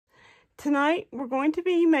Tonight, we're going to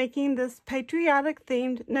be making this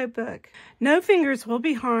patriotic-themed notebook. No fingers will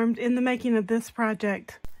be harmed in the making of this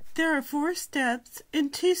project. There are 4 steps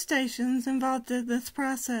and 2 stations involved in this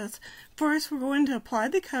process. First, we're going to apply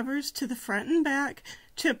the covers to the front and back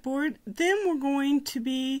chipboard. Then we're going to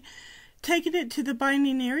be taking it to the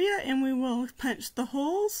binding area and we will punch the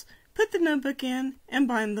holes, put the notebook in, and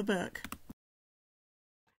bind the book.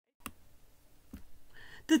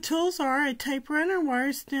 The tools are a tape runner,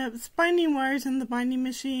 wire snips, binding wires, and the binding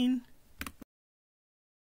machine.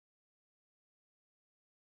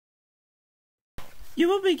 You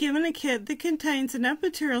will be given a kit that contains enough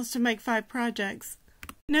materials to make 5 projects.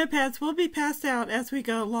 Notepads will be passed out as we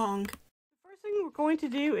go along. The first thing we're going to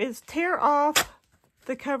do is tear off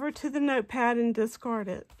the cover to the notepad and discard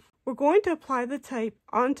it. We're going to apply the tape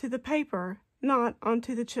onto the paper, not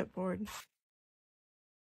onto the chipboard.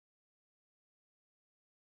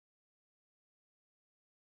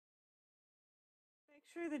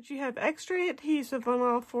 Make sure that you have extra adhesive on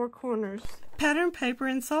all 4 corners. Pattern paper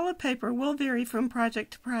and solid paper will vary from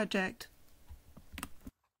project to project.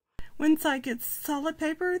 One side gets solid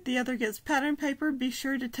paper, the other gets pattern paper. Be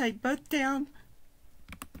sure to tape both down.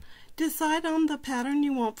 Decide on the pattern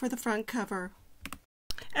you want for the front cover.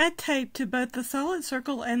 Add tape to both the solid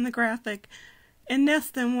circle and the graphic and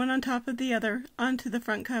nest them one on top of the other onto the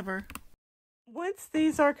front cover. Once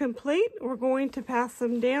these are complete, we're going to pass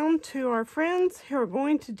them down to our friends who are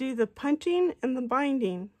going to do the punching and the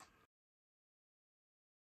binding.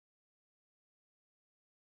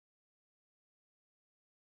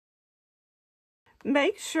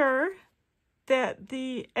 Make sure that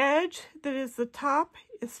the edge that is the top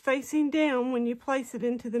is facing down when you place it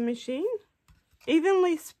into the machine.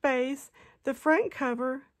 Evenly space the front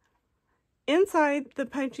cover inside the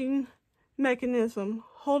punching mechanism,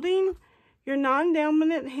 holding your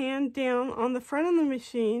non-dominant hand down on the front of the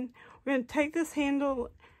machine. We're going to take this handle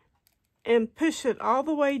and push it all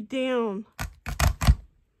the way down.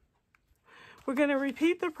 We're going to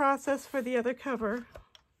repeat the process for the other cover.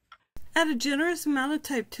 Add a generous amount of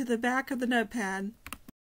tape to the back of the notepad.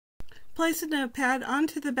 Place the notepad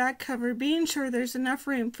onto the back cover, being sure there's enough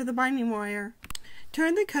room for the binding wire.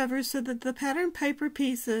 Turn the cover so that the pattern paper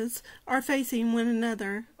pieces are facing one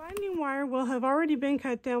another. The binding wire will have already been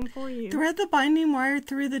cut down for you. Thread the binding wire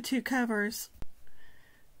through the 2 covers.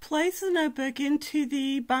 Place the notebook into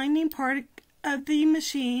the binding part of the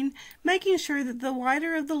machine, making sure that the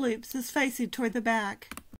wider of the loops is facing toward the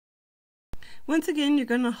back. Once again, you're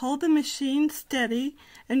going to hold the machine steady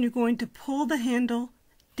and you're going to pull the handle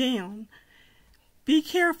down. Be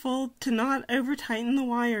careful to not over-tighten the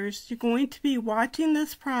wires. You're going to be watching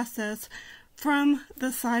this process from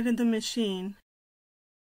the side of the machine.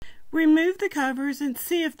 Remove the covers and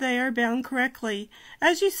see if they are bound correctly.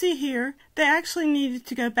 As you see here, they actually needed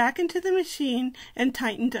to go back into the machine and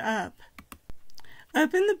tightened up.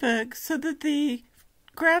 Open the book so that the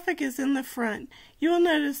graphic is in the front. You will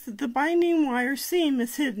notice that the binding wire seam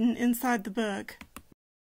is hidden inside the book.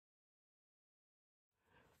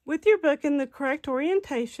 With your book in the correct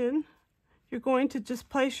orientation, you're going to just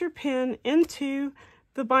place your pen into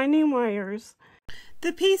the binding wires.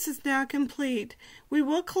 The piece is now complete. We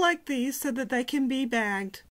will collect these so that they can be bagged.